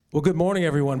Well, good morning,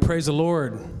 everyone. Praise the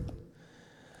Lord.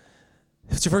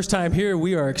 If it's your first time here,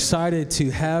 we are excited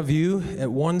to have you at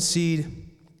One Seed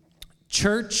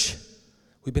Church.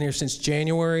 We've been here since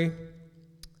January.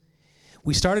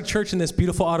 We started church in this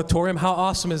beautiful auditorium. How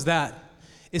awesome is that?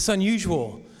 It's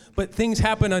unusual, but things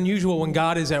happen unusual when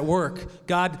God is at work.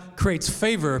 God creates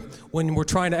favor when we're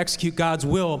trying to execute God's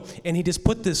will, and He just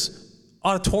put this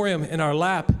auditorium in our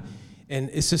lap. And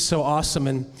it's just so awesome.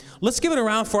 And let's give it a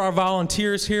round for our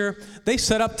volunteers here. They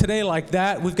set up today like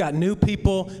that. We've got new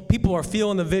people. People are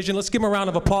feeling the vision. Let's give them a round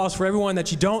of applause for everyone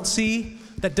that you don't see,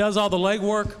 that does all the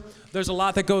legwork. There's a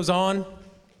lot that goes on.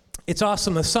 It's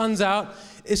awesome. The sun's out.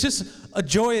 It's just a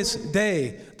joyous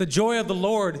day. The joy of the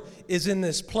Lord is in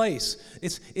this place.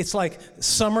 It's like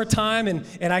summertime,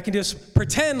 and I can just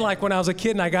pretend like when I was a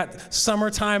kid and I got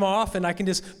summertime off, and I can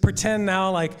just pretend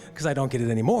now like, because I don't get it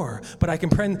anymore, but I can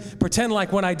pretend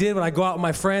like when I go out with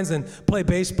my friends and play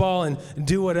baseball and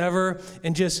do whatever,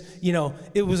 and just,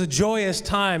 it was a joyous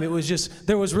time. It was just,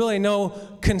 there was really no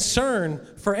concern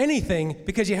for anything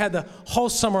because you had the whole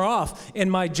summer off, and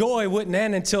my joy wouldn't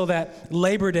end until that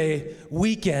Labor Day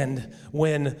weekend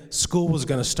when school was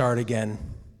going to start again.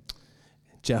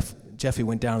 Jeffy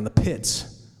went down in the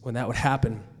pits when that would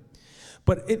happen.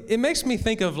 But it makes me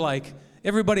think of like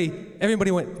everybody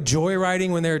went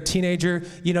joyriding when they were a teenager.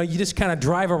 You just kind of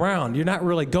drive around. You're not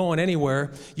really going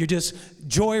anywhere. You're just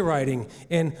joyriding.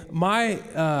 And my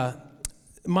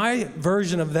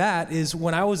version of that is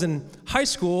when I was in high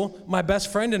school, my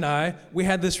best friend and I, we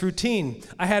had this routine.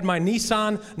 I had my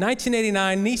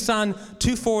 1989 Nissan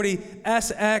 240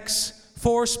 SX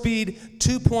 4-speed,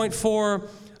 2.4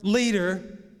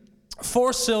 liter,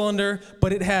 4-cylinder,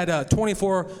 but it had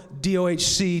 24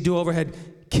 DOHC, dual overhead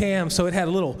cam, so it had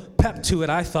a little pep to it,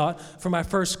 I thought, for my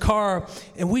first car.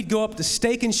 And we'd go up to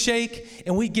Steak and Shake,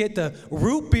 and we'd get the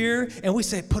root beer, and we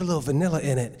say, put a little vanilla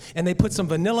in it. And they put some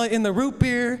vanilla in the root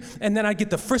beer, and then I'd get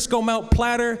the Frisco melt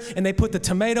platter, and they put the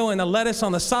tomato and the lettuce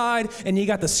on the side, and you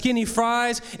got the skinny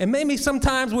fries. And maybe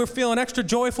sometimes we're feeling extra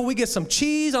joyful, we get some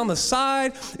cheese on the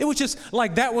side. It was just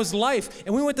like that was life.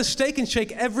 And we went to Steak and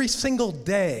Shake every single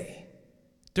day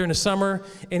during the summer,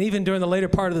 and even during the later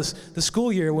part of the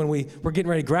school year when we were getting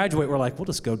ready to graduate. We're like, we'll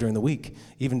just go during the week,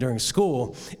 even during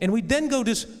school. And we'd then go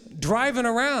just driving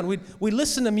around. We'd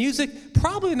listen to music,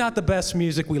 probably not the best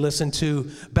music we listened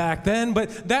to back then,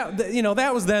 but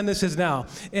that was then, this is now.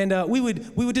 And we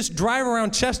would just drive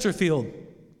around Chesterfield.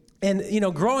 And,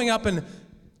 growing up in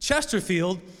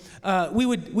Chesterfield, we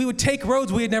would take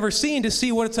roads we had never seen to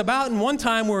see what it's about. And one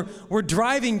time we're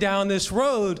driving down this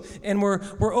road, and we're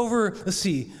over, let's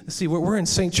see, we're in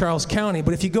St. Charles County,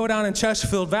 but if you go down in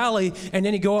Chesterfield Valley and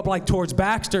then you go up like towards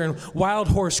Baxter and Wild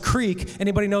Horse Creek,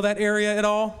 anybody know that area at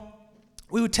all?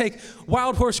 We would take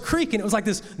Wild Horse Creek, and it was like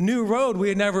this new road we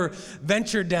had never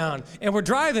ventured down. And we're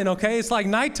driving, okay, it's like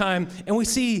nighttime, and we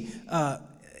see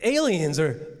aliens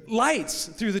or lights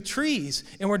through the trees,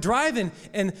 and we're driving,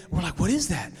 and we're like, what is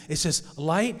that? It's just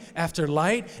light after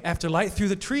light after light through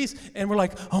the trees, and we're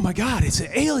like, oh my God, it's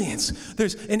aliens.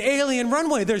 There's an alien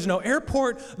runway. There's no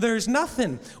airport. There's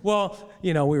nothing. Well,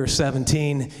 we were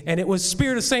 17, and it was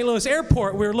Spirit of St. Louis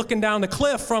Airport. We were looking down the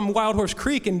cliff from Wild Horse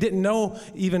Creek and didn't know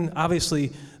even,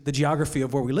 obviously, the geography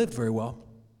of where we lived very well.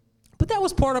 But that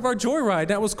was part of our joyride.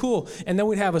 That was cool. And then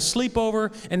we'd have a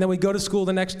sleepover, and then we'd go to school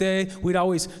the next day. We'd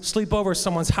always sleep over at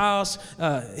someone's house,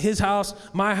 his house,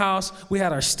 my house. We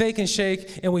had our Steak and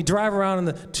Shake, and we'd drive around in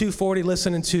the 240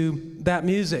 listening to that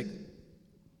music.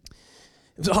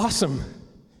 It was awesome.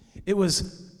 It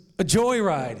was a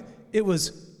joyride. It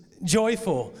was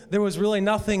joyful. There was really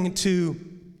nothing to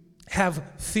have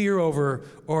fear over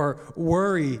or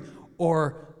worry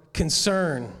or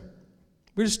concern.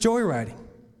 We're just joyriding.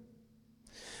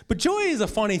 But joy is a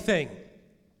funny thing.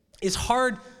 It's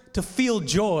hard to feel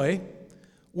joy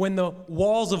when the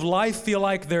walls of life feel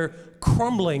like they're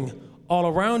crumbling all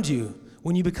around you.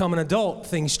 When you become an adult,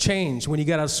 things change. When you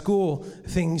get out of school,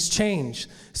 things change.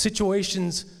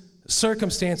 Situations,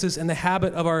 circumstances, and the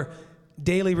habit of our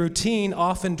daily routine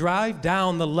often drive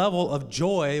down the level of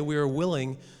joy we are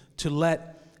willing to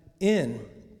let in.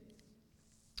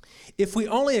 If we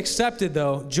only accepted,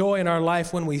 though, joy in our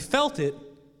life when we felt it,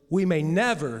 we may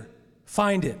never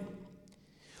find it.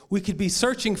 We could be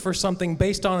searching for something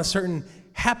based on a certain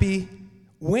happy,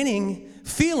 winning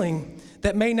feeling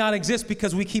that may not exist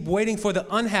because we keep waiting for the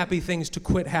unhappy things to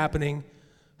quit happening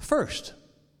first.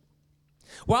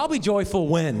 Well, I'll be joyful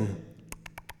when,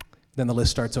 then the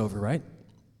list starts over, right?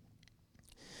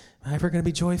 Am I ever going to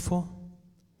be joyful?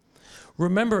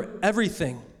 Remember,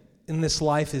 everything in this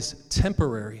life is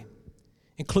temporary,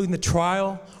 including the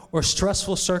trial or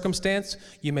stressful circumstance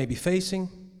you may be facing.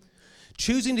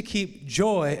 Choosing to keep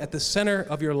joy at the center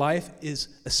of your life is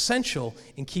essential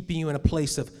in keeping you in a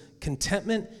place of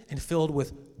contentment and filled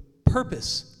with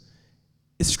purpose.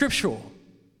 It's scriptural.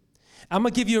 I'm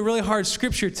going to give you a really hard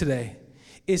scripture today.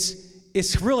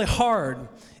 It's really hard.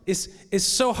 It's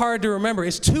so hard to remember.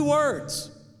 It's 2 words.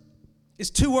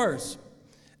 It's 2 words.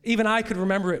 Even I could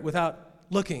remember it without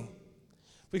looking.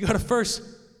 We go to 1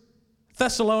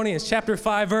 Thessalonians chapter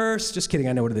 5 verse, just kidding,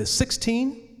 I know what it is,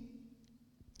 16.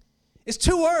 It's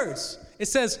 2 words. It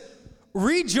says,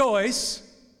 rejoice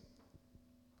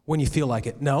when you feel like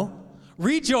it. No.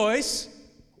 Rejoice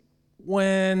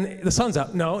when the sun's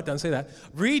out. No, it doesn't say that.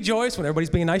 Rejoice when everybody's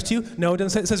being nice to you. No, it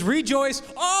doesn't say it. It says rejoice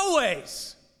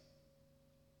always.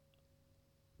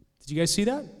 Did you guys see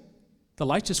that? The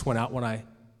light just went out when I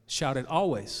shouted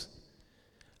always.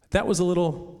 That was a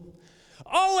little,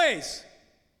 always.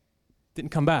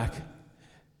 Didn't come back.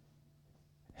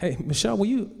 Hey, Michelle, will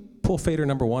you pull fader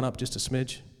number 1 up just a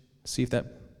smidge? See if that,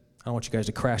 I don't want you guys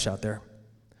to crash out there.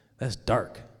 That's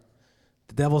dark.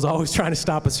 The devil's always trying to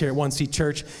stop us here at One Seat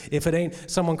Church. If it ain't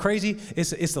someone crazy,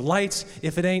 it's the lights.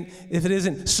 If it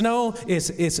isn't snow,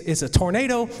 it's a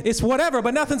tornado. It's whatever,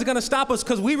 but nothing's going to stop us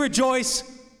because we rejoice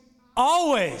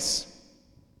always.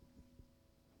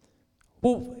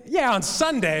 Well, yeah, on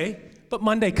Sunday, but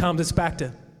Monday comes, it's back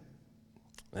to,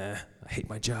 I hate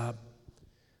my job.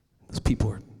 Those people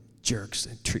are jerks.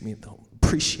 They treat me, they don't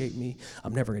appreciate me.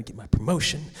 I'm never going to get my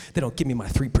promotion. They don't give me my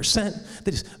 3%.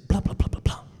 They just blah, blah, blah, blah,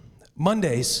 blah.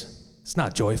 Mondays, it's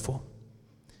not joyful.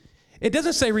 It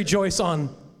doesn't say rejoice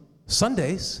on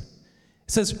Sundays.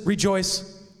 It says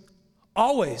rejoice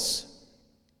always.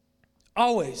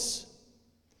 Always.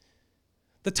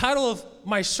 The title of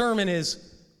my sermon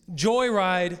is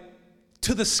Joyride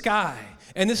to the Sky.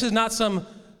 And this is not some,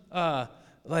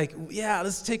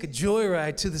 let's take a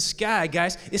joyride to the sky,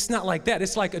 guys. It's not like that.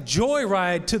 It's like a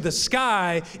joyride to the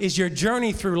sky is your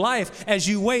journey through life as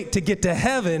you wait to get to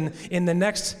heaven in the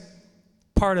next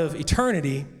part of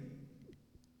eternity.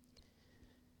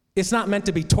 It's not meant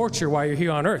to be torture while you're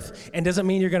here on earth. And does it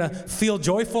mean you're going to feel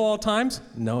joyful all times?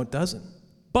 No, it doesn't.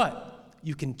 But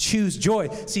you can choose joy.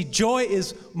 See, joy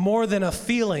is more than a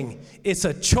feeling. It's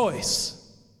a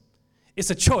choice. It's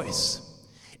a choice.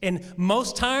 And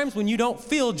most times when you don't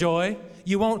feel joy,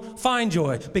 you won't find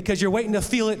joy because you're waiting to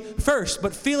feel it first.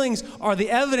 But feelings are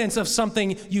the evidence of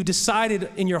something you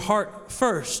decided in your heart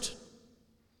first,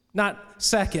 not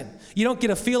second. You don't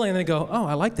get a feeling and then go, oh,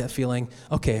 I like that feeling.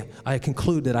 Okay, I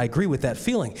conclude that I agree with that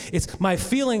feeling. It's my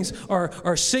feelings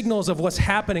are signals of what's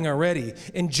happening already.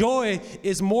 And joy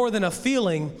is more than a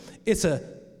feeling. It's a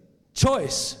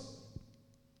choice.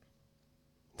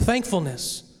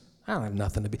 Thankfulness. I don't have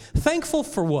nothing to be thankful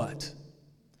for. What?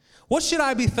 What should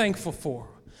I be thankful for?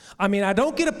 I mean, I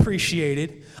don't get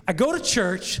appreciated. I go to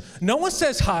church. No one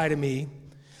says hi to me.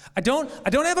 I don't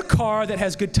have a car that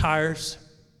has good tires.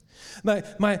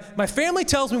 My family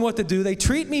tells me what to do. They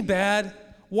treat me bad.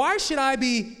 Why should I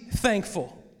be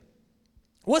thankful?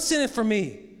 What's in it for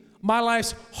me? My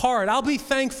life's hard. I'll be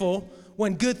thankful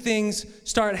when good things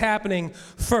start happening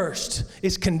first.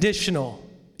 It's conditional.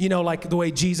 You know, like the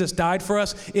way Jesus died for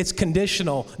us, it's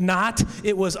conditional.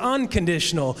 It was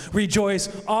unconditional. Rejoice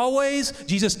always.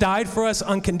 Jesus died for us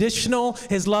unconditional.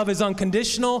 His love is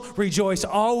unconditional. Rejoice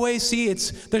always. See,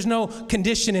 there's no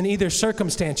condition in either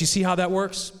circumstance. You see how that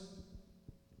works?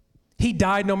 He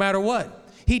died no matter what.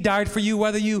 He died for you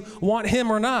whether you want him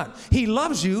or not. He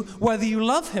loves you whether you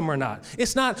love him or not.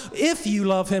 It's not if you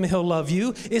love him, he'll love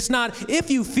you. It's not if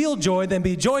you feel joy, then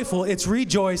be joyful. It's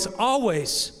rejoice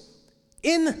always.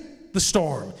 In the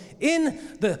storm, in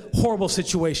the horrible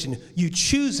situation, you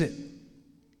choose it.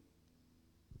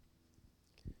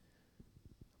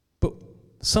 But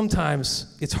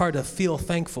sometimes it's hard to feel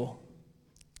thankful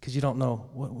because you don't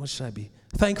know, what should I be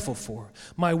thankful for?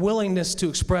 My willingness to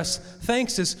express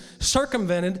thanks is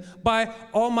circumvented by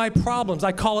all my problems.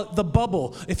 I call it the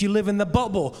bubble. If you live in the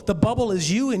bubble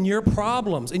is you and your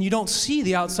problems, and you don't see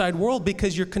the outside world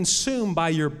because you're consumed by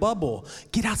your bubble.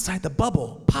 Get outside the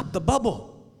bubble. Pop the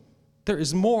bubble. There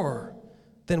is more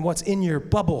than what's in your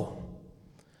bubble.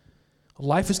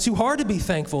 Life is too hard to be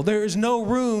thankful. There is no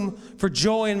room for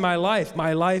joy in my life.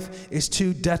 My life is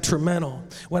too detrimental.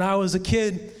 When I was a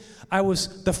kid, I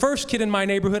was the first kid in my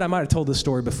neighborhood. I might have told this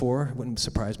story before. It wouldn't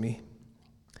surprise me.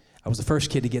 I was the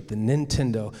first kid to get the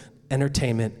Nintendo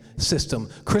Entertainment System.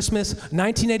 Christmas,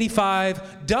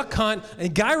 1985, Duck Hunt,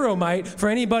 and Gyromite. For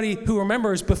anybody who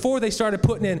remembers, before they started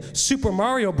putting in Super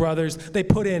Mario Brothers, they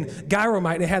put in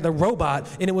Gyromite, and it had the robot,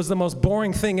 and it was the most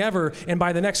boring thing ever, and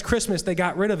by the next Christmas, they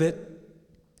got rid of it.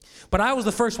 But I was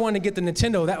the first one to get the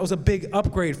Nintendo. That was a big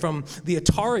upgrade from the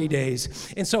Atari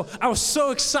days. And so I was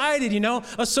so excited, I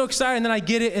was so excited, and then I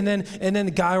get it, and then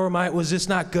the Gyromite was just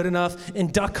not good enough.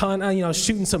 And Duck Hunt,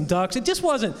 shooting some ducks. It just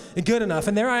wasn't good enough.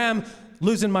 And there I am,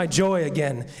 losing my joy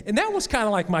again. And that was kind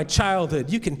of like my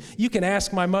childhood. You can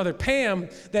ask my mother, Pam,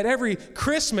 that every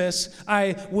Christmas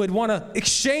I would want to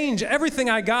exchange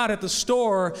everything I got at the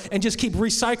store and just keep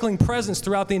recycling presents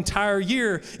throughout the entire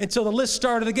year until the list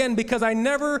started again, because I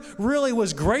never really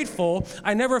was grateful.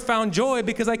 I never found joy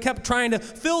because I kept trying to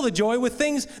fill the joy with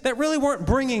things that really weren't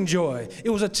bringing joy. It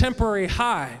was a temporary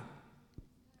high.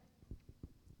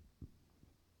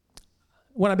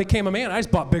 When I became a man, I just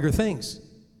bought bigger things.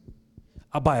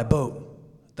 I'll buy a boat.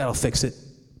 That'll fix it.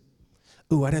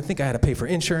 Ooh, I didn't think I had to pay for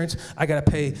insurance. I got to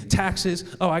pay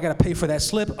taxes. Oh, I got to pay for that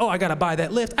slip. Oh, I got to buy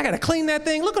that lift. I got to clean that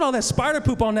thing. Look at all that spider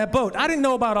poop on that boat. I didn't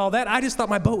know about all that. I just thought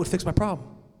my boat would fix my problem.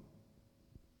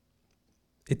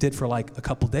 It did for like a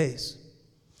couple days.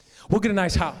 We'll get a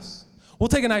nice house. We'll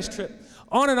take a nice trip.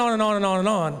 On and on and on and on and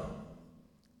on.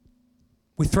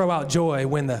 We throw out joy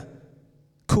when the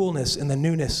coolness and the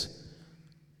newness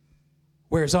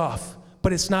wears off.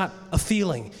 But it's not a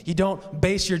feeling. You don't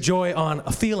base your joy on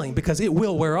a feeling, because it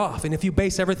will wear off. And if you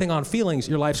base everything on feelings,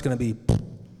 your life's going to be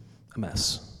a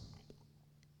mess.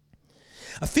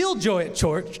 I feel joy at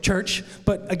church,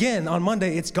 but again, on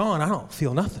Monday, it's gone. I don't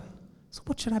feel nothing. So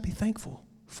what should I be thankful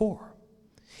for?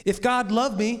 If God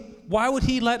loved me, why would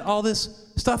he let all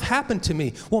this stuff happen to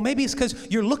me? Well, maybe it's because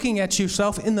you're looking at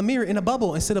yourself in the mirror in a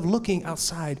bubble instead of looking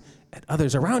outside at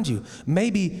others around you.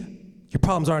 Maybe your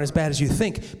problems aren't as bad as you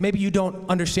think. Maybe you don't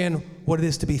understand what it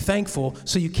is to be thankful,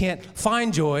 so you can't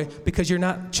find joy because you're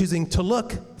not choosing to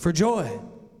look for joy.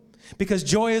 Because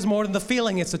joy is more than the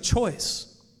feeling, it's a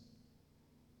choice.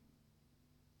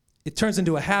 It turns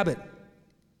into a habit.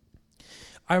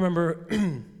 I remember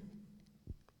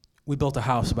we built a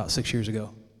house about 6 years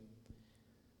ago.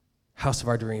 House of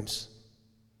our dreams.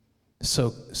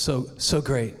 So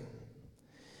great.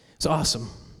 It's awesome.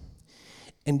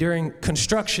 And during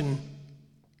construction,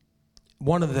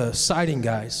 one of the siding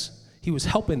guys, he was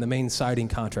helping the main siding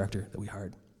contractor that we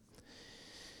hired.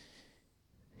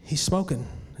 He's smoking.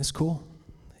 It's cool.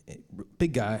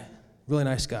 Big guy, really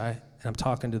nice guy. And I'm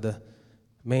talking to the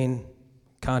main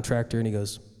contractor, and he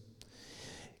goes,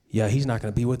 yeah, he's not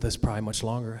going to be with us probably much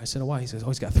longer. I said, why? He says, oh,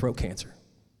 he's got throat cancer.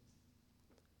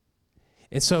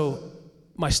 And so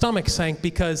my stomach sank,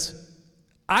 because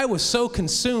I was so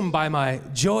consumed by my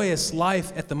joyous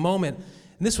life at the moment.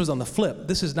 And this was on the flip.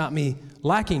 This is not me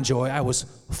lacking joy. I was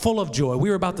full of joy. We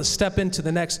were about to step into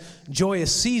the next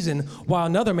joyous season, while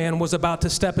another man was about to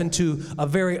step into a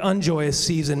very unjoyous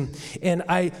season. And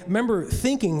I remember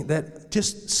thinking that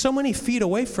just so many feet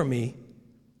away from me,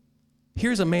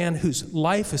 here's a man whose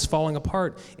life is falling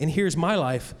apart, and here's my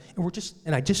life.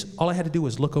 And all I had to do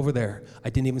was look over there.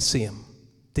 I didn't even see him.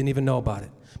 Didn't even know about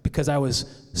it, because I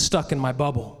was stuck in my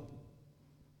bubble.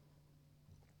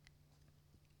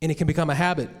 And it can become a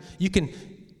habit. You can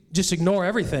just ignore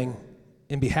everything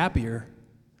and be happier.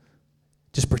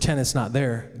 Just pretend it's not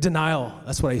there. Denial,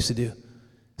 that's what I used to do.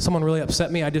 Someone really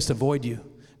upset me, I just avoid you,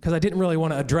 because I didn't really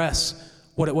want to address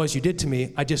what it was you did to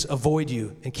me. I just avoid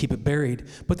you and keep it buried.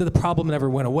 But the problem never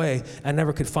went away. I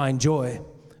never could find joy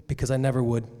because I never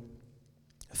would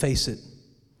face it.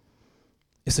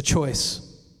 It's a choice.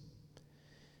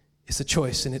 It's a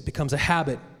choice, and it becomes a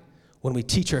habit when we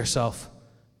teach ourselves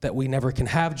that we never can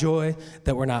have joy,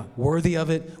 that we're not worthy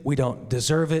of it, we don't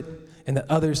deserve it, and that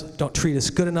others don't treat us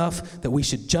good enough, that we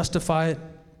should justify it.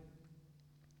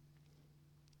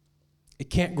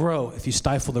 It can't grow if you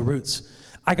stifle the roots.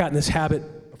 I got in this habit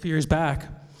a few years back.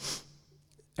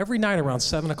 Every night around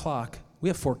 7 o'clock, we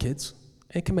have 4 kids.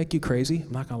 It can make you crazy,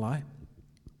 I'm not gonna lie.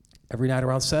 Every night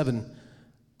around 7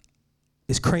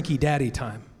 is cranky daddy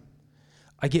time.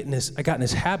 I got in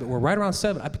this habit where right around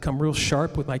 7, I become real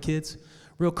sharp with my kids,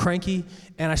 real cranky,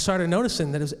 and I started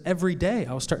noticing that it was every day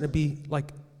I was starting to be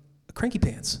like a cranky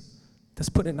pants. That's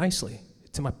putting it nicely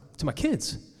to my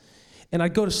kids. And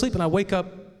I'd go to sleep and I wake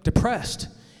up depressed.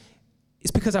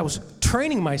 It's because I was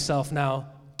training myself now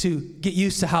to get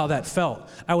used to how that felt.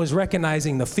 I was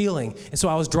recognizing the feeling, and so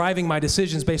I was driving my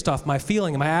decisions based off my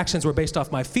feeling, and my actions were based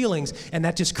off my feelings, and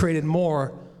that just created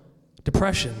more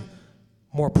depression,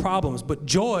 more problems. But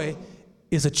joy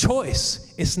is a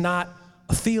choice. It's not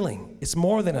a feeling. It's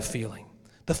more than a feeling.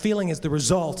 The feeling is the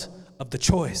result of the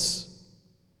choice.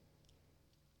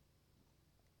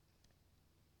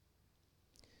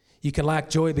 You can lack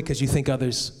joy because you think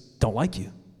others don't like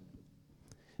you.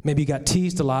 Maybe you got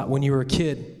teased a lot when you were a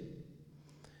kid.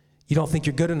 You don't think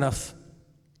you're good enough.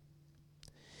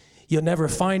 You'll never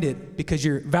find it because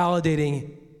you're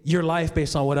validating your life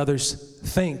based on what others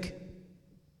think.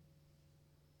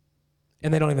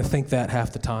 And they don't even think that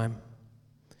half the time.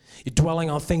 You're dwelling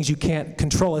on things you can't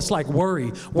control. It's like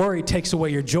worry. Worry takes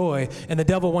away your joy, and the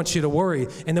devil wants you to worry.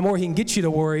 And the more he can get you to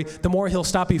worry, the more he'll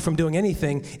stop you from doing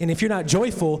anything. And if you're not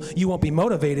joyful, you won't be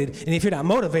motivated. And if you're not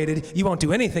motivated, you won't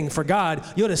do anything for God.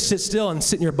 You'll just sit still and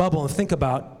sit in your bubble and think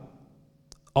about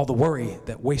all the worry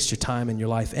that wastes your time in your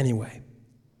life anyway.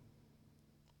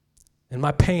 And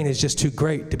my pain is just too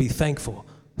great to be thankful.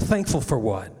 Thankful for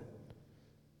what?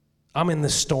 I'm in the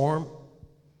storm.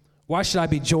 Why should I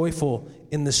be joyful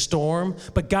in the storm?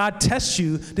 But God tests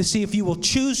you to see if you will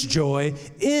choose joy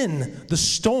in the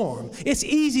storm. It's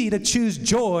easy to choose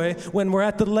joy when we're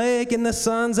at the lake and the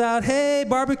sun's out. Hey,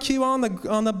 barbecue on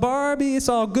the Barbie. It's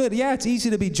all good. Yeah, it's easy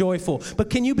to be joyful. But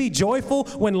can you be joyful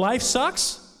when life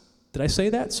sucks? Did I say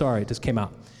that? Sorry, it just came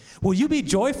out. Will you be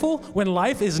joyful when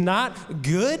life is not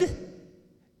good?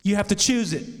 You have to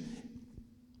choose it.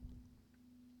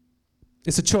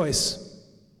 It's a choice.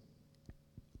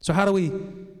 So how do we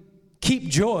keep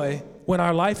joy when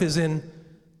our life is in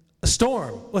a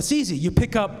storm? Well, it's easy. You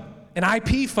pick up an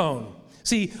IP phone.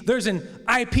 See, there's an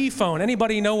IP phone.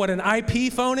 Anybody know what an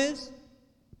IP phone is?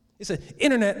 It's an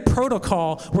internet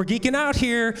protocol. We're geeking out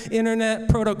here. Internet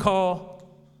protocol.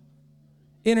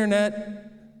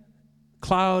 Internet.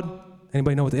 Cloud.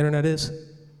 Anybody know what the internet is?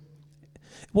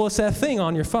 Well, it's that thing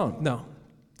on your phone. No.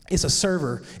 It's a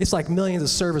server. It's like millions of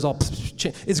servers all.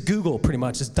 It's Google pretty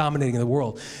much. It's dominating the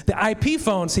world. The IP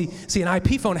phone, see, an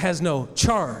IP phone has no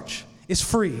charge. It's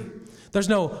free. There's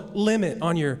no limit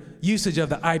on your usage of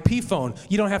the IP phone.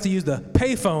 You don't have to use the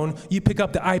pay phone. You pick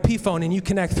up the IP phone and you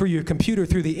connect through your computer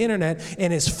through the internet,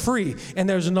 and it's free, and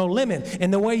there's no limit.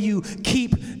 And the way you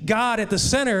keep God at the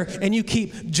center and you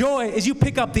keep joy is you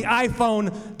pick up the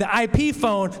iPhone, the IP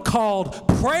phone called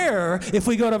prayer. If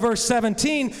we go to verse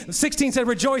 17, 16 said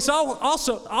rejoice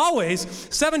also always.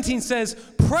 17 says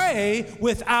pray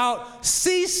without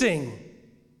ceasing.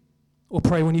 Well,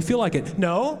 pray when you feel like it.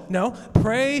 No.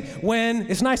 Pray when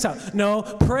it's nice out. No.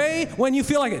 Pray when you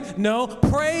feel like it. No.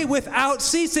 Pray without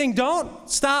ceasing. Don't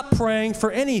stop praying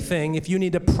for anything. If you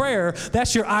need a prayer,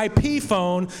 that's your IP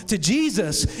phone to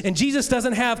Jesus. And Jesus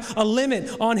doesn't have a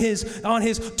limit on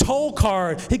his toll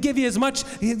card. He'll give you as much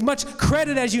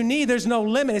credit as you need. There's no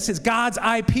limit. It's God's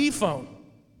IP phone.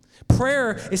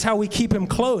 Prayer is how we keep him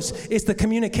close. It's the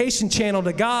communication channel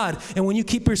to God. And when you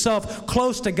keep yourself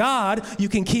close to God, you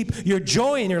can keep your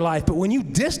joy in your life. But when you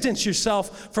distance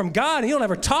yourself from God and you don't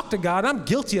ever talk to God, I'm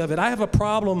guilty of it. I have a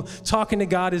problem talking to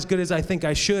God as good as I think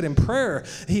I should in prayer.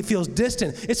 He feels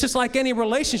distant. It's just like any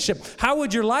relationship. How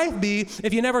would your life be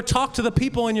if you never talked to the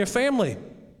people in your family?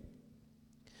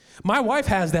 My wife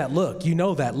has that look. You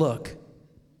know that look.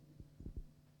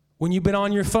 When you've been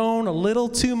on your phone a little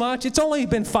too much, it's only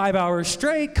been 5 hours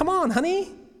straight. Come on, honey.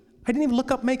 I didn't even look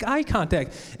up, make eye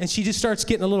contact. And she just starts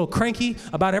getting a little cranky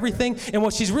about everything. And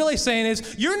what she's really saying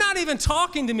is, you're not even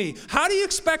talking to me. How do you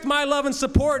expect my love and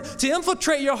support to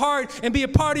infiltrate your heart and be a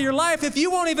part of your life if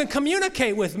you won't even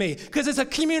communicate with me? Because it's a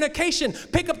communication.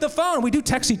 Pick up the phone. We do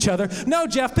text each other. No,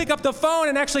 Jeff, pick up the phone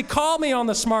and actually call me on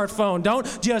the smartphone.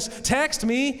 Don't just text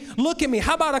me. Look at me.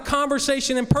 How about a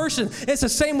conversation in person? It's the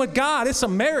same with God. It's a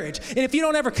marriage. And if you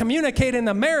don't ever communicate in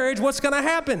the marriage, what's going to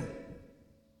happen?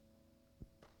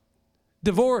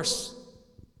 Divorce.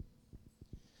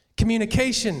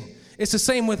 Communication. It's the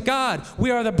same with God.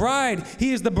 We are the bride.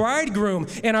 He is the bridegroom.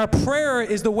 And our prayer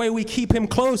is the way we keep him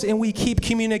close and we keep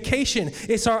communication.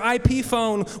 It's our IP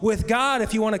phone with God,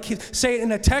 if you want to say it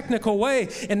in a technical way.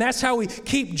 And that's how we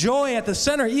keep joy at the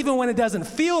center, even when it doesn't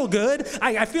feel good.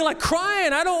 I feel like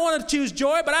crying. I don't want to choose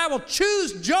joy, but I will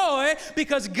choose joy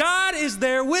because God is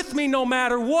there with me no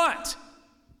matter what.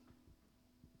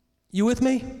 You with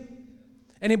me?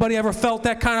 Anybody ever felt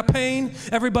that kind of pain?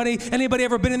 Anybody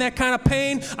ever been in that kind of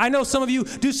pain? I know some of you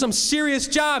do some serious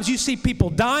jobs. You see people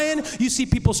dying. You see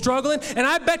people struggling. And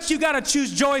I bet you got to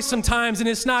choose joy sometimes, and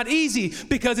it's not easy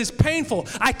because it's painful.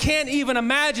 I can't even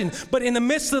imagine. But in the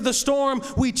midst of the storm,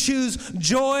 we choose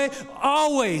joy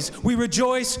always. We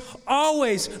rejoice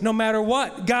always, no matter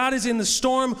what. God is in the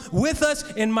storm with us,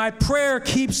 and my prayer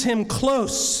keeps him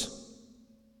close.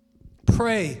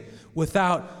 Pray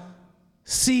without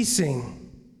ceasing.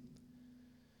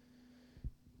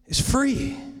 It's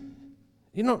free.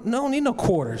 You don't need no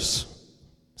quarters.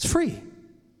 It's free.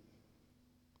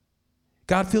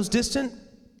 God feels distant?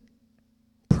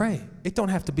 Pray. It don't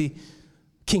have to be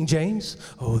King James.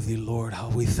 Oh, the Lord, how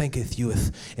we thanketh you,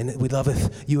 and we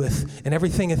loveth you, and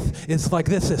everything is like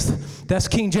this. That's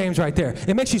King James right there.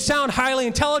 It makes you sound highly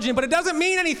intelligent, but it doesn't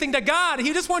mean anything to God.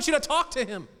 He just wants you to talk to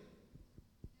him.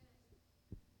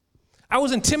 I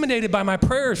was intimidated by my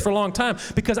prayers for a long time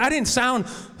because I didn't sound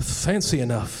fancy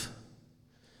enough.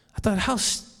 I thought, how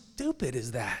stupid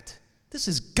is that? This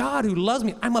is God who loves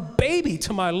me. I'm a baby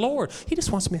to my Lord. He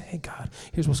just wants me, hey, God,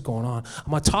 here's what's going on.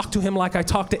 I'm going to talk to him like I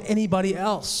talk to anybody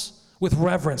else, with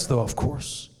reverence, though, of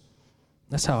course.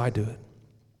 That's how I do it.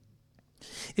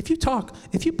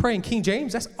 If you pray in King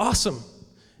James, that's awesome.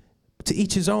 To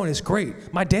each his own is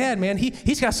great. My dad, man,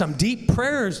 he's got some deep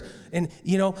prayers, and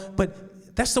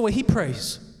but that's the way he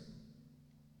prays.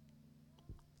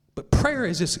 But prayer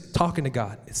is just talking to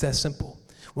God. It's that simple.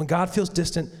 When God feels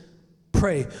distant,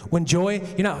 pray. When you're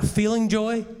not feeling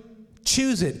joy,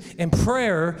 choose it. And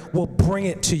prayer will bring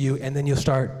it to you, and then you'll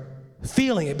start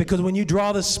feeling it. Because when you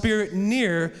draw the Spirit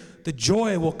near, the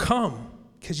joy will come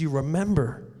because you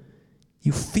remember.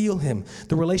 You feel him.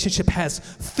 The relationship has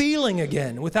feeling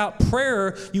again. Without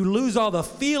prayer, you lose all the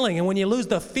feeling. And when you lose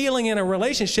the feeling in a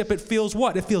relationship, it feels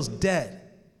what? It feels dead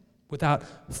without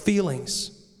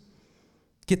feelings.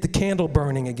 Get the candle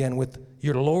burning again with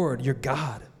your Lord, your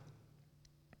God.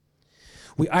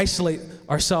 We isolate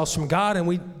ourselves from God and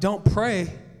we don't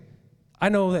pray. I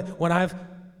know that when I've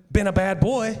been a bad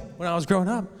boy, when I was growing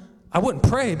up, I wouldn't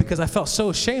pray because I felt so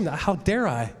ashamed that how dare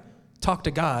I talk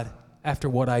to God after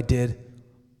what I did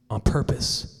on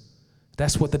purpose.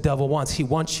 That's what the devil wants. He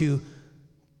wants you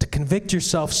to convict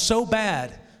yourself so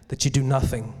bad that you do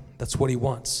nothing. That's what he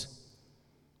wants.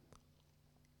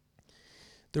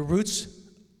 The roots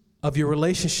of your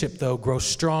relationship, though, grow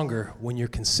stronger when you're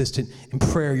consistent in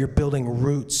prayer. You're building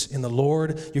roots in the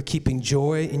Lord. You're keeping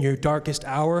joy in your darkest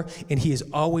hour, and he is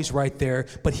always right there,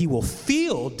 but he will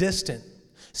feel distant.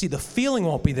 See, the feeling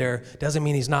won't be there doesn't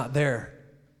mean he's not there.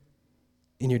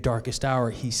 In your darkest hour,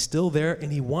 he's still there,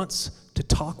 and he wants to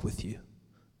talk with you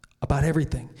about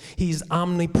everything. He's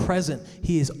omnipresent.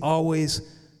 He is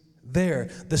always there.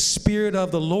 The Spirit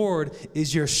of the Lord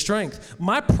is your strength.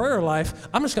 My prayer life,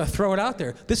 I'm just going to throw it out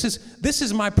there. This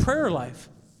is my prayer life.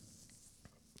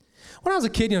 When I was a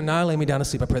kid, now lay me down to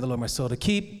sleep. I pray the Lord my soul to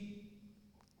keep,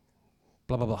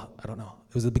 blah, blah, blah. I don't know.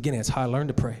 It was the beginning. That's how I learned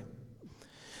to pray.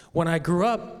 When I grew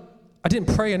up, I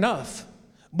didn't pray enough.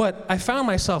 But I found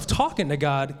myself talking to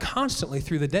God constantly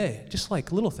through the day, just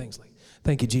like little things like,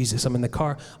 thank you, Jesus. I'm in the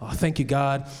car. Oh, thank you,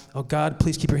 God. Oh, God,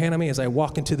 please keep your hand on me as I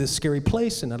walk into this scary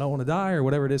place and I don't want to die or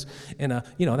whatever it is. And,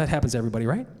 that happens to everybody,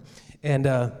 right? And,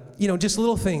 just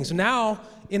little things. Now,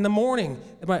 in the morning,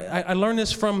 I learned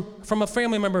this from a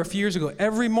family member a few years ago.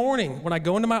 Every morning when I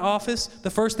go into my office, the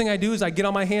first thing I do is I get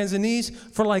on my hands and knees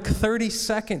for like 30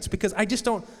 seconds because I just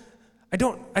don't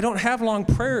have long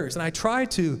prayers, and I try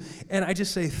to, and I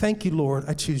just say, thank you, Lord.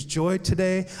 I choose joy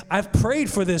today. I've prayed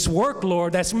for this work,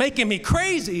 Lord, that's making me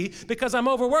crazy because I'm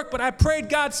overworked, but I prayed,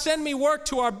 God, send me work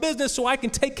to our business so I can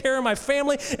take care of my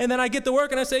family, and then I get to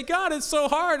work, and I say, God, it's so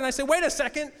hard, and I say, wait a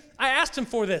second, I asked him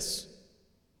for this.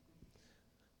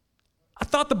 I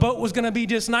thought the boat was going to be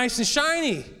just nice and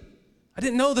shiny. I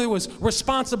didn't know there was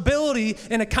responsibility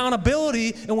and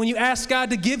accountability, and when you ask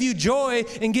God to give you joy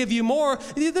and give you more,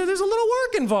 there's a little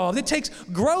work involved. It takes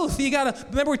growth.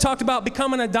 Remember we talked about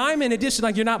becoming a diamond. It's just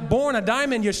like you're not born a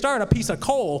diamond, you start a piece of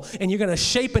coal, and you're going to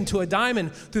shape into a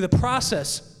diamond through the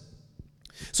process.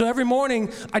 So every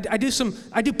morning, I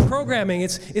do programming.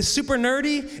 It's super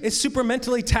nerdy, it's super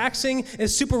mentally taxing,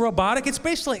 it's super robotic. It's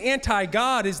basically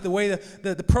anti-God is the way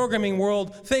the programming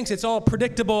world thinks. It's all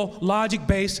predictable,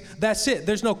 logic-based. That's it.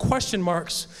 There's no question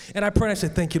marks. And I pray and I say,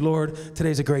 thank you, Lord.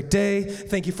 Today's a great day.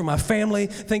 Thank you for my family.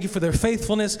 Thank you for their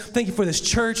faithfulness. Thank you for this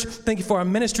church. Thank you for our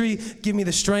ministry. Give me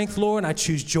the strength, Lord. And I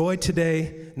choose joy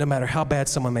today, no matter how bad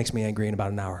someone makes me angry in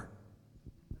about an hour.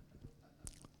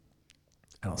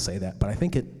 I don't say that, but I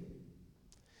think it.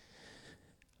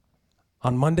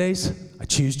 On Mondays, I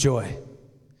choose joy.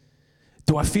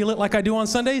 Do I feel it like I do on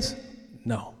Sundays?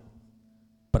 No.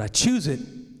 But I choose it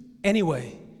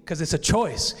anyway because it's a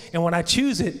choice. And when I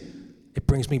choose it, it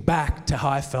brings me back to how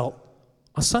I felt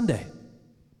on Sunday.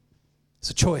 It's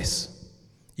a choice.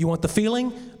 You want the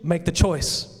feeling? Make the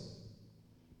choice.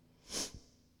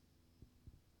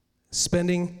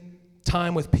 Spending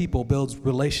time with people builds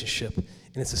relationship.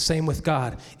 And it's the same with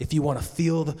God. If you want to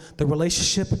feel the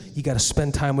relationship, you got to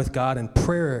spend time with God, and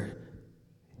prayer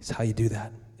is how you do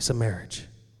that. It's a marriage.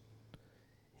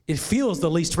 It feels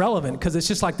the least relevant because it's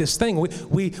just like this thing.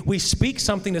 We speak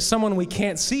something to someone we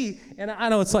can't see, and I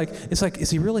know it's like, is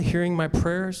he really hearing my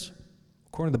prayers?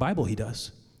 According to the Bible, he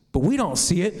does. But we don't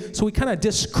see it, so we kind of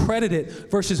discredit it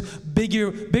versus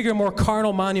bigger, more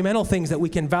carnal, monumental things that we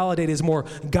can validate as more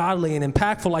godly and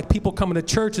impactful, like people coming to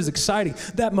church is exciting.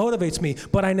 That motivates me.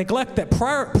 But I neglect that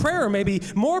prayer may be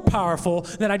more powerful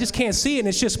than I just can't see it, and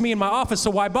it's just me in my office,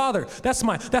 so why bother? That's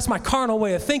my carnal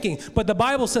way of thinking. But the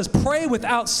Bible says pray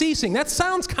without ceasing. That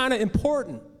sounds kind of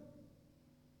important.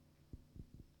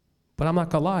 But I'm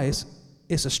not going to lie,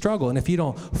 it's a struggle. And if you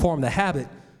don't form the habit,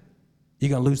 you're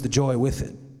going to lose the joy with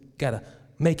it. Got to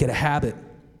make it a habit.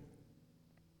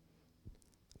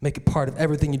 Make it part of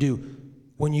everything you do.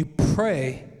 When you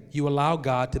pray, you allow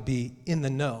God to be in the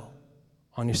know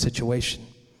on your situation.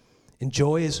 And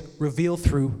joy is revealed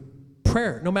through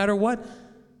prayer. No matter what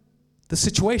the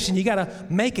situation, you got to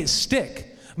make it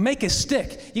stick. Make it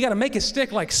stick. You got to make it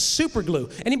stick like super glue.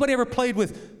 Anybody ever played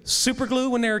with super glue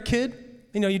when they were a kid?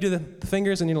 You know, you do the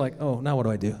fingers and you're like, oh, now what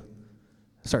do I do?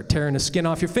 Start tearing the skin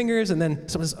off your fingers, and then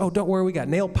someone says, oh, don't worry, we got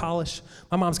nail polish.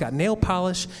 My mom's got nail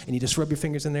polish, and you just rub your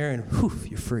fingers in there, and whew,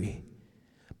 you're free.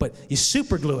 But you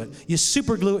super glue it. You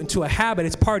super glue it into a habit.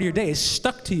 It's part of your day. It's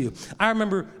stuck to you. I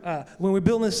remember when we were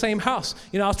building the same house,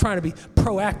 I was trying to be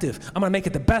proactive. I'm going to make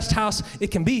it the best house it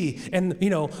can be. And,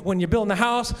 when you're building the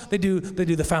house, they do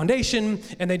the foundation,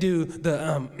 and they do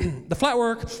the flat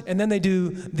work, and then they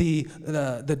do the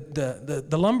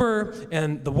lumber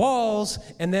and the walls,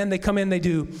 and then they come in, they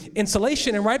do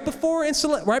insulation, and right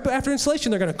after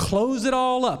insulation, they're going to close it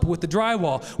all up with the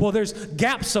drywall. Well, there's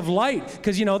gaps of light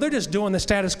because, they're just doing the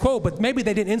status quo, but maybe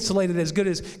they didn't insulate it as good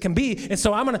as can be. And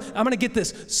so I'm gonna get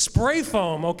this spray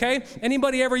foam, okay?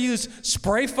 Anybody ever use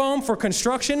spray foam for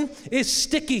construction? It's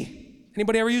sticky.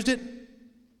 Anybody ever used it?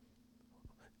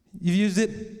 You've used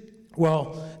it?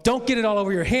 Well, don't get it all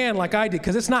over your hand like I did,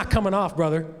 because it's not coming off,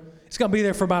 brother. It's gonna be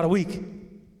there for about a week.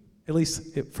 At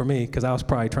least for me, because I was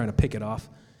probably trying to pick it off.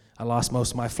 I lost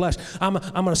most of my flesh. I'm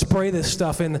going to spray this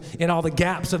stuff in all the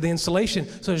gaps of the insulation,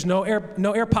 so there's no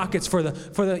air pockets for the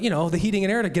the heating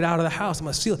and air to get out of the house. I'm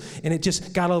going to seal it, and it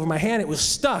just got over my hand. It was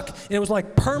stuck, and it was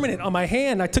like permanent on my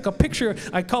hand. I took a picture.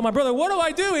 I called my brother. What do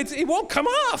I do? It won't come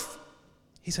off.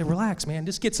 He said, "Relax, man.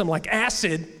 Just get some like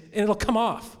acid, and it'll come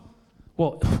off."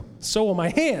 Well, so will my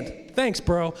hand. Thanks,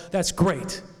 bro. That's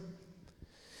great.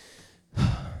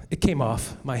 It came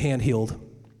off. My hand healed.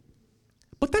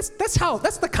 But that's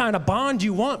the kind of bond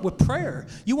you want with prayer.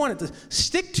 You want it to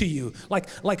stick to you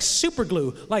like super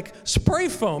glue, like spray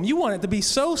foam. You want it to be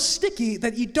so sticky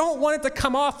that you don't want it to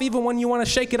come off. Even when you want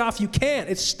to shake it off, you can't.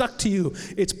 It's stuck to you.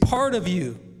 It's part of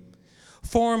you.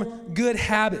 Form good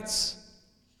habits.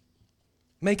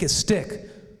 Make it stick.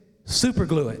 Super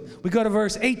glue it. We go to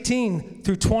verse 18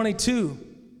 through 22.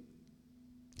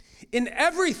 In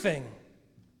everything,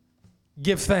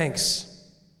 give thanks.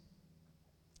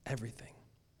 Everything.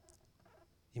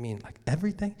 You mean like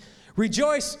everything?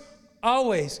 Rejoice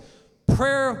always.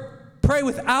 Pray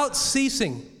without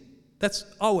ceasing. That's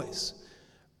always.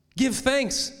 Give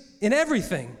thanks in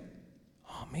everything.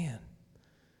 Oh, man.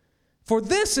 For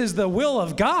this is the will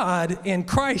of God in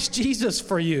Christ Jesus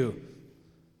for you.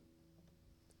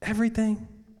 Everything.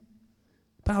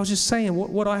 But I was just saying,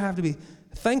 what do I have to be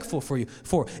thankful for?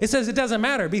 It says it doesn't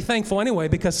matter. Be thankful anyway,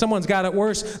 because someone's got it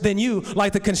worse than you,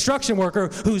 like the construction worker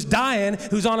who's dying,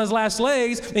 who's on his last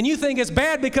legs, and you think it's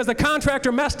bad because the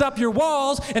contractor messed up your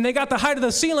walls and they got the height of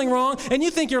the ceiling wrong, and you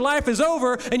think your life is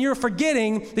over, and you're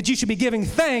forgetting that you should be giving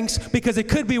thanks because it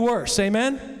could be worse.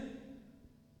 Amen?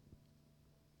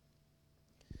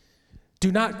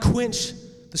 Do not quench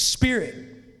the Spirit.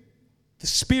 The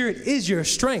Spirit is your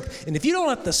strength. And if you don't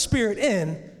let the Spirit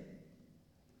in,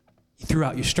 you threw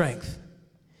out your strength.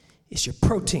 It's your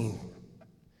protein.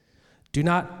 Do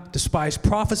not despise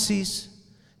prophecies.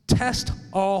 Test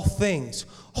all things.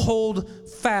 Hold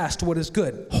fast what is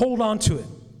good. Hold on to it.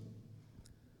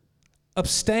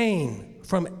 Abstain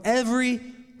from every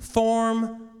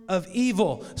form of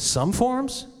evil. Some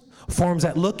forms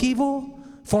that look evil,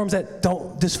 forms that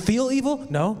don't just feel evil.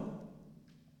 No.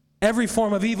 Every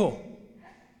form of evil.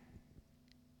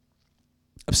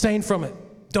 Abstain from it.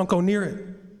 Don't go near it.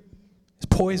 It's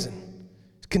poison.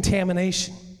 It's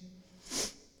contamination.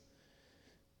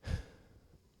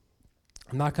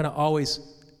 I'm not going to always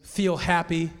feel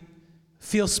happy,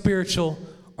 feel spiritual,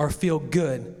 or feel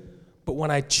good. But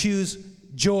when I choose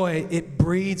joy, it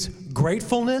breeds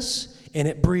gratefulness and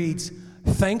it breeds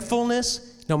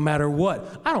thankfulness no matter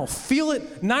what. I don't feel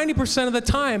it 90% of the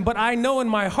time, but I know in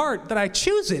my heart that I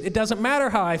choose it. It doesn't matter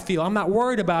how I feel. I'm not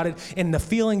worried about it. And the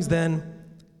feelings then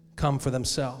come for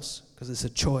themselves because it's a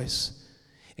choice.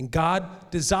 And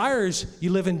God desires you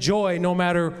live in joy no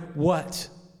matter what.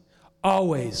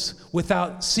 Always,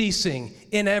 without ceasing,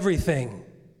 in everything.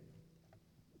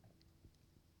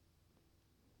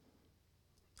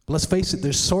 But let's face it,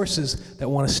 there's sources that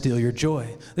want to steal your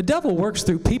joy. The devil works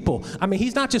through people. I mean,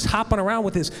 he's not just hopping around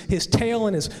with his tail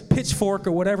and his pitchfork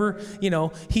or whatever.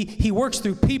 He works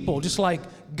through people just like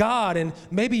God, and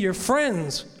maybe your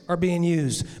friends are being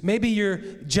used. Maybe your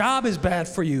job is bad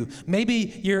for you.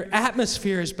 Maybe your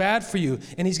atmosphere is bad for you,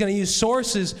 and he's going to use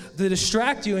sources to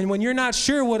distract you. And when you're not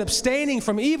sure what abstaining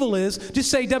from evil is,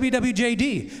 just say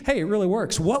WWJD. Hey, it really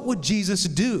works. What would Jesus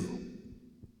do?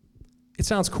 It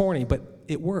sounds corny, but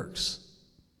it works.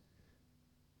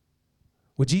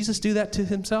 Would Jesus do that to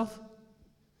himself?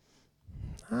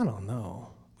 I don't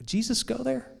know. Would Jesus go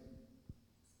there?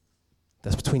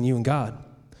 That's between you and God.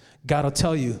 God will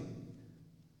tell you.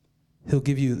 He'll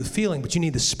give you the feeling, but you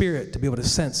need the Spirit to be able to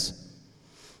sense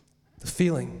the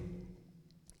feeling.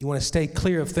 You want to stay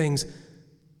clear of things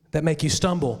that make you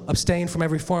stumble. Abstain from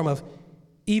every form of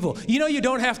evil. You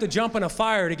don't have to jump in a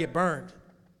fire to get burned.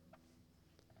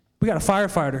 We got a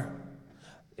firefighter.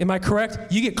 Am I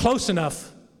correct? You get close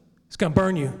enough, it's going to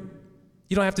burn you.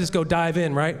 You don't have to just go dive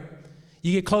in, right?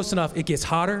 You get close enough, it gets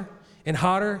hotter, and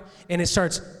it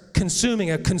starts consuming,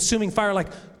 a consuming fire, like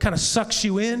kind of sucks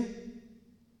you in.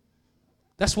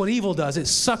 That's what evil does. It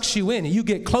sucks you in. You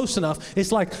get close enough.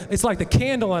 It's like the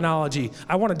candle analogy.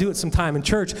 I want to do it sometime in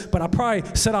church, but I'll probably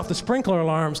set off the sprinkler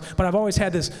alarms, but I've always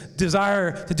had this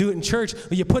desire to do it in church.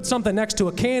 You put something next to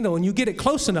a candle and you get it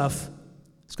close enough,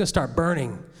 it's going to start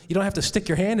burning. You don't have to stick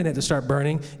your hand in it to start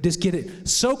burning. Just get it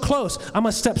so close. I'm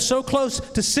going to step so close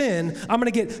to sin. I'm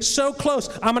going to get so close.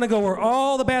 I'm going to go where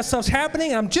all the bad stuff's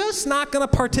happening. I'm just not going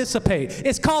to participate.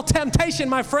 It's called temptation,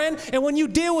 my friend. And when you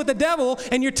deal with the devil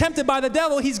and you're tempted by the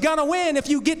devil, he's going to win. If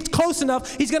you get close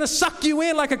enough, he's going to suck you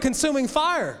in like a consuming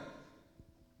fire.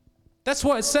 That's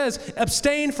what it says.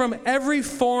 Abstain from every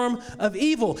form of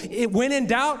evil. When in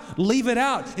doubt, leave it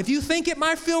out. If you think it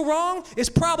might feel wrong, it's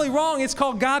probably wrong. It's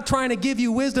called God trying to give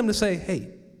you wisdom to say,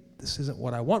 hey, this isn't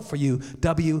what I want for you.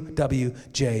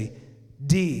 WWJD.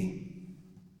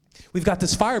 We've got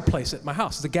this fireplace at my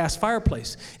house. It's a gas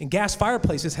fireplace. And gas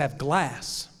fireplaces have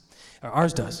glass.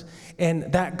 Ours does.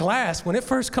 And that glass, when it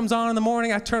first comes on in the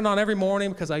morning, I turn it on every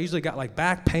morning because I usually got like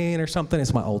back pain or something.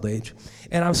 It's my old age.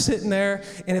 And I'm sitting there,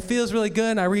 and it feels really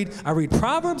good. And I read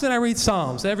Proverbs and I read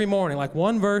Psalms every morning, like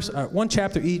one verse, one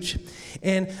chapter each.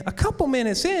 And a couple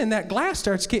minutes in, that glass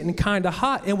starts getting kind of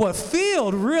hot. And what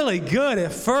felt really good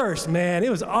at first, man, it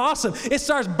was awesome. It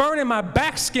starts burning my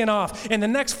back skin off. And the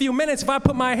next few minutes, if I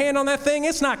put my hand on that thing,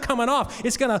 it's not coming off.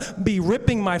 It's going to be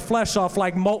ripping my flesh off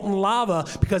like molten lava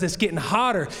because it's getting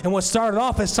hotter. And what started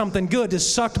off as something good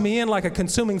just sucked me in like a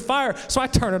consuming fire. So I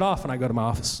turn it off and I go to my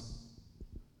office.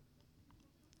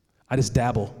 I just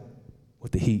dabble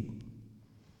with the heat.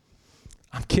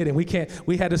 I'm kidding.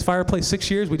 We had this fireplace 6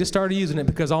 years. We just started using it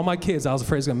because all my kids, I was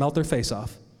afraid it was going to melt their face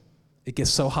off. It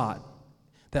gets so hot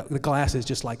that the glass is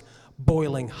just like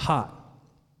boiling hot.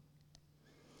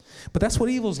 But that's what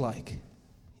evil's like.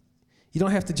 You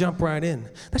don't have to jump right in.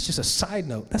 That's just a side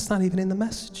note. That's not even in the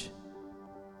message.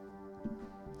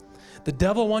 The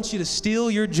devil wants you to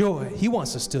steal your joy. He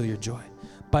wants to steal your joy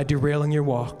by derailing your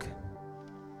walk.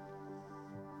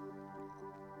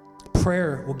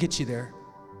 Prayer will get you there.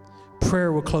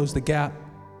 Prayer will close the gap.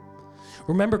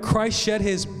 Remember, Christ shed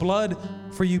his blood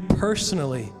for you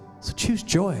personally. So choose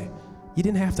joy. You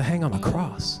didn't have to hang on a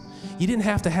cross. You didn't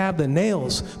have to have the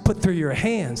nails put through your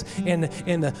hands and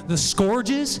the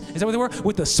scourges, is that what they were?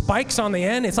 With the spikes on the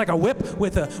end. It's like a whip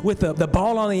with the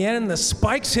ball on the end and the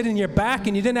spikes hitting your back,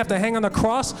 and you didn't have to hang on the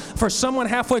cross for someone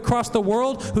halfway across the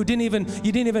world who you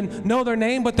didn't even know their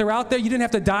name, but they're out there. You didn't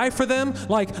have to die for them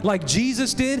like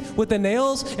Jesus did with the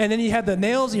nails, and then you had the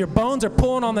nails and your bones are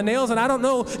pulling on the nails. And I don't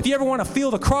know if you ever want to feel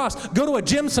the cross, go to a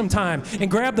gym sometime and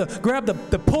grab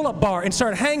the pull-up bar and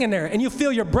start hanging there, and you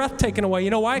feel your breath taken away. You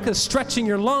know why? Because stretching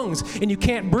your lungs and you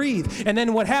can't breathe. And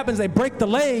then what happens, they break the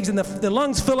legs and the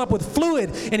lungs fill up with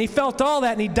fluid, and he felt all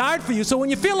that and he died for you. So when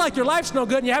you feel like your life's no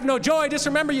good and you have no joy, just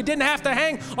remember you didn't have to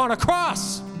hang on a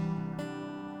cross.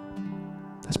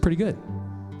 That's pretty good.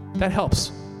 That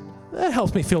helps. That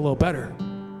helps me feel a little better.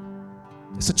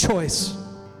 It's a choice.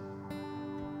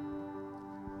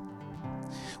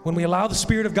 When we allow the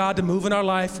Spirit of God to move in our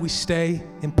life, we stay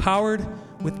empowered.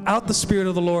 Without the Spirit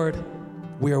of the Lord,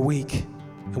 we are weak,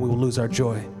 and we will lose our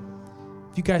joy.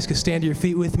 If you guys could stand to your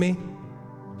feet with me.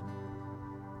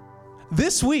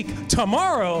 This week,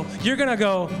 tomorrow, you're going to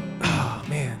go, oh,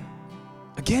 man,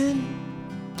 again?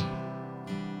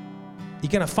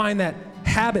 You're going to find that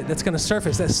habit that's going to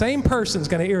surface. That same person's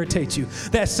going to irritate you.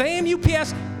 That same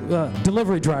UPS,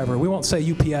 delivery driver. We won't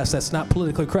say UPS. That's not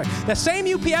politically correct. That same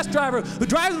UPS driver who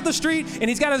drives up the street and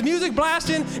he's got his music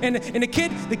blasting and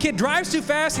the kid drives too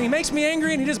fast and he makes me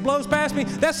angry and he just blows past me.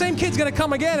 That same kid's going to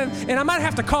come again and I might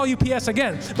have to call UPS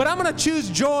again. But I'm going to choose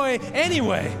joy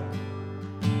anyway.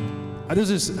 This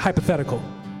is hypothetical.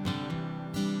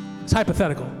 It's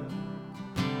hypothetical.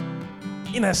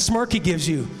 That smirk he gives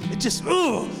you, it just,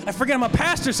 I forget I'm a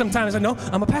pastor sometimes. I know,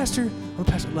 I'm a pastor.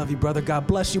 Love you, brother. God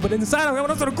bless you. But inside, I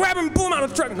want to grab him and boom out of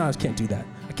the truck. No, I can't do that.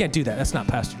 I can't do that. That's not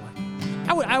pastor-like.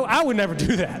 I would never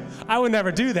do that. I would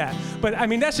never do that. But,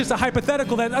 that's just a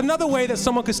hypothetical, that another way that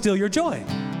someone could steal your joy.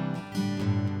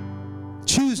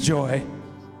 Choose joy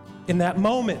in that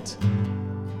moment.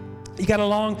 You got a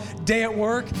long day at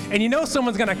work, and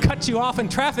someone's going to cut you off in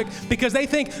traffic because they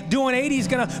think doing 80 is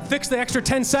going to fix the extra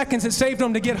 10 seconds it saved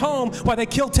them to get home while they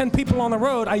killed 10 people on the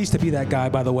road. I used to be that guy,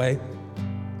 by the way.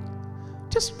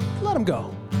 Just let them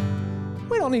go.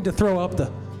 We don't need to throw up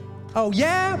the, oh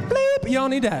yeah, bleep. You don't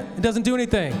need that. It doesn't do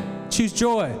anything. Choose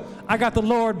joy. I got the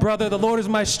Lord, brother. The Lord is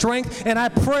my strength, and I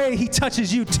pray he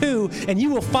touches you too, and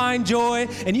you will find joy,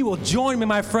 and you will join me,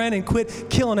 my friend, and quit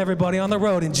killing everybody on the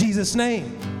road in Jesus'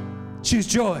 name. Choose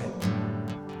joy.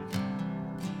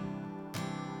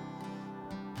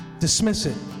 Dismiss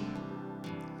it.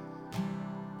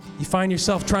 You find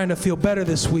yourself trying to feel better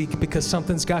this week because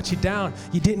something's got you down.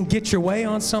 You didn't get your way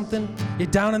on something. You're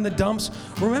down in the dumps.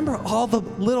 Remember all the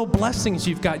little blessings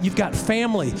you've got. You've got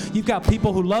family. You've got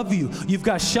people who love you. You've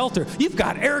got shelter. You've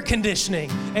got air conditioning.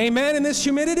 Amen, in this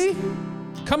humidity?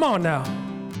 Come on now.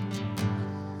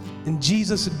 And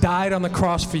Jesus died on the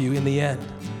cross for you in the end.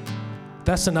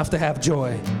 That's enough to have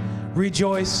joy.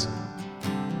 Rejoice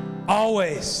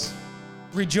always.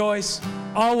 Rejoice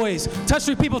always. Touch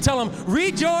 3 people, tell them,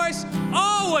 rejoice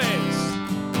always.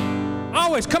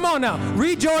 Always. Come on now.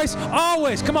 Rejoice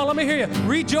always. Come on, let me hear you.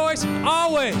 Rejoice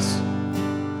always.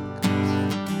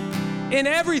 In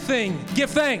everything,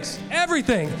 give thanks.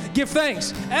 Everything, give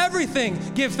thanks. Everything,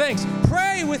 give thanks.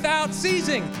 Pray without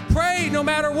ceasing. Pray no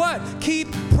matter what.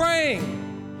 Keep praying.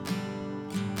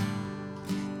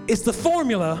 It's the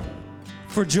formula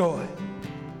for joy.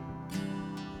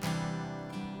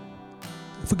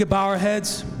 If we could bow our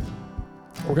heads,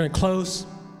 we're going to close.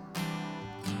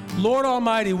 Lord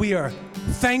Almighty, we are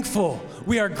thankful.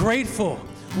 We are grateful.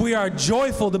 We are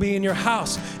joyful to be in your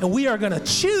house. And we are going to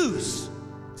choose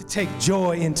to take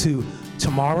joy into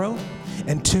tomorrow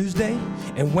and Tuesday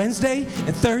and Wednesday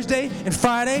and Thursday and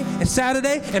Friday and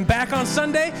Saturday and back on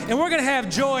Sunday. And we're going to have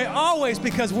joy always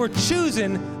because we're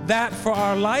choosing that for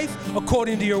our life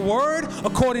according to your word,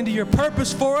 according to your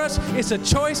purpose for us. It's a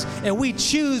choice, and we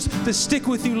choose to stick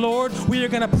with you, Lord. We are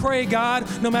going to pray, God,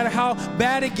 no matter how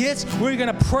bad it gets. We're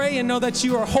going to pray and know that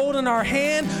you are holding our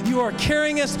hand. You are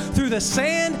carrying us through the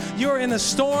sand. You are in the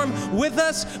storm with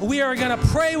us. We are going to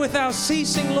pray without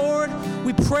ceasing, Lord.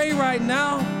 We pray right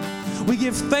now. We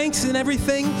give thanks in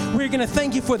everything. We're going to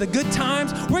thank you for the good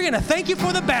times. We're going to thank you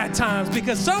for the bad times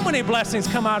because so many blessings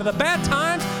come out of the bad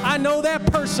times. I know that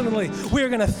personally. We are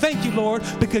going to thank you, Lord,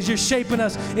 because you're shaping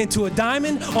us into a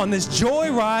diamond on this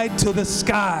joy ride to the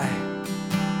sky.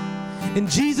 In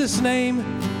Jesus' name,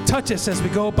 touch us as we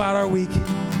go about our week.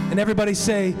 And everybody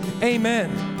say, amen.